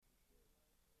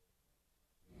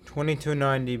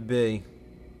2290B.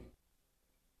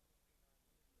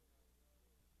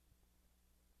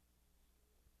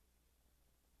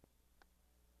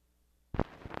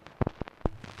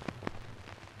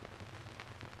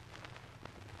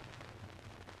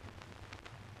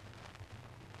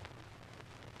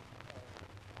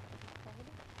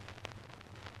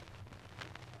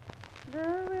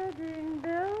 The wedding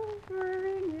bells were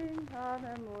ringing on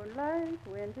a moonlight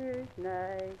winter's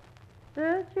night.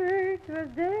 The church was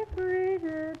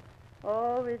decorated,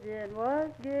 all within was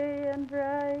gay and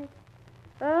bright.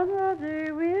 A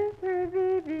mother with her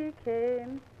baby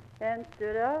came and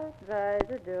stood out by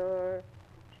the door.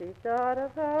 She thought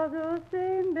of how those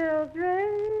same bells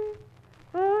rang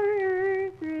for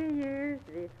her 3 years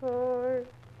before.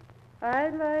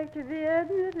 I'd like to be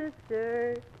admitted,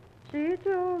 sir, she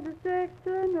told the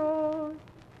sexton old,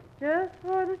 just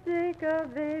for the sake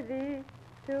of baby,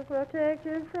 to protect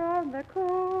him from the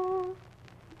cold.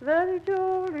 But he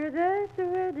told her that the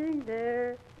wedding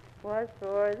there was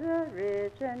for the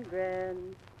rich and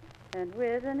grand, and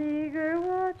with an eager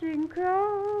watching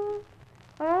crowd,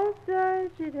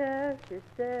 outside she'd have to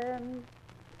stand,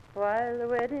 while the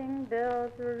wedding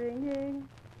bells were ringing,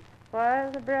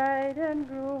 while the bride and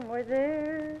groom were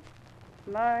there,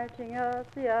 marching up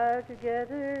the aisle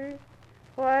together,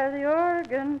 while the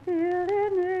organ filled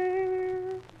in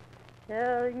air,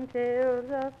 telling tales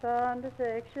of fond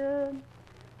affection,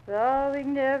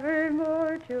 vowing never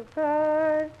more to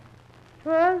part.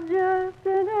 'Twas just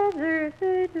another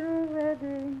fatal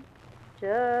wedding,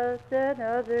 just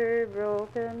another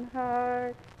broken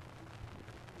heart.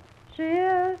 She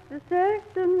asked the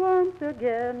sexton once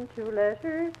again to let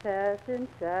her pass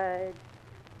inside.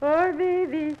 For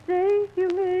baby's sake you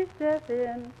may step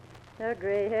in, the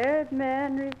gray-haired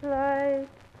man replied.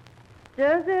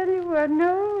 Does anyone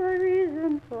know a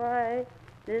reason why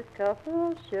this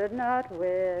couple should not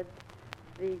wed?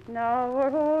 Speak now or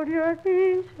hold your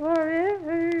peace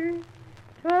forever,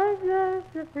 'twas thus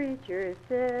the preacher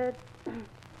said.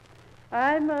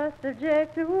 I must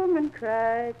object, the woman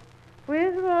cried,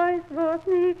 with voice both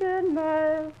meek and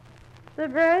mild. The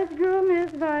bridegroom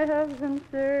is my husband,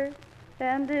 sir,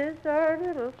 and this our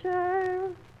little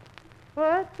child.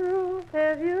 What proof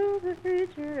have you, the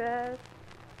preacher asked?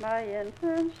 My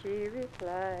infant, she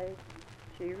replied.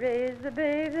 She raised the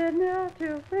babe and knelt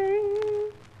to pray.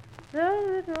 The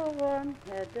little one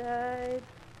had died.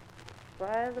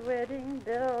 While the wedding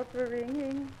bells were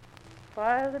ringing,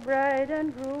 while the bride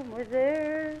and groom were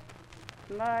there,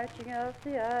 marching up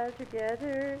the aisle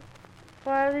together,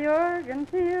 while the organ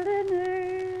pealed in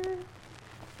air,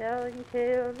 telling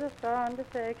tales of fond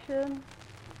affection,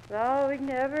 vowing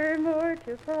never more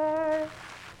to part.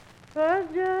 'Twas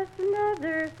just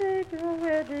another fatal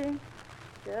wedding,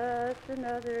 just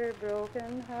another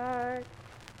broken heart.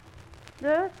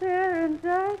 The parents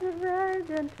of the bride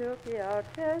then took the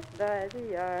outcast by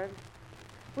the arm.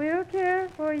 We'll care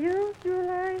for you through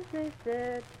life, they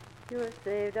said. You have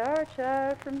saved our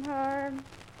child from harm.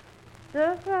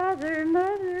 The father,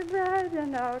 mother, bride,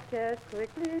 and outcast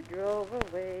quickly drove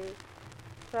away.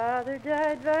 Father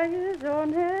died by his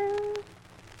own hand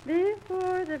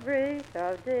before the break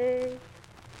of day.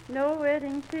 No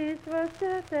wedding feast was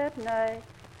set that night.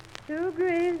 2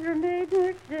 graves were made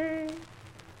next day.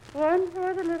 One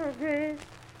for the little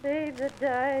babe that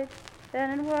died,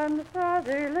 and in one the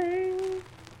father lay.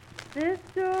 This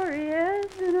story has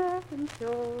been often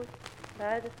told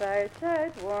by the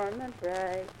fireside warm and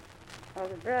bright, of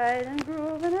the bride and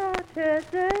groom and outcast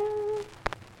day,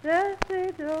 that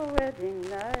fatal wedding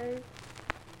night.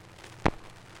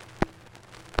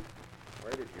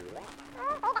 Where did you live?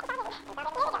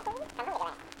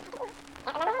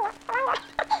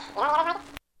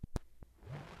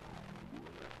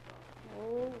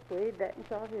 Oh, way back in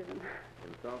South Haven.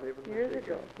 In South Haven, Years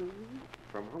Michigan. ago. Mm-hmm.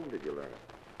 From whom did you learn it?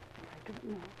 I don't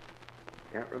know.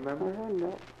 Can't remember? Oh,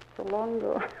 no. So long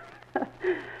ago.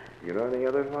 You know any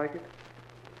others like it?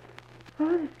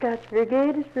 Oh, the Scotch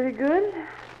Brigade is pretty good.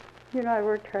 You know, I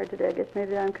worked hard today. I guess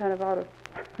maybe I'm kind of out of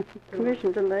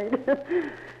commission tonight.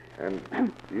 And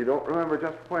you don't remember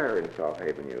just where in South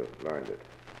Haven you learned it?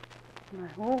 My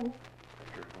home.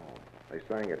 At your home. They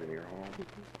sang it in your home?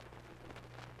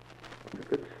 It's a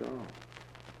good song.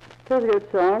 It was a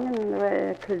good song, and the way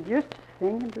I could used to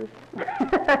sing, it was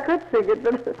I could sing it,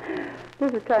 but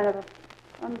it was kind of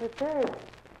unprepared.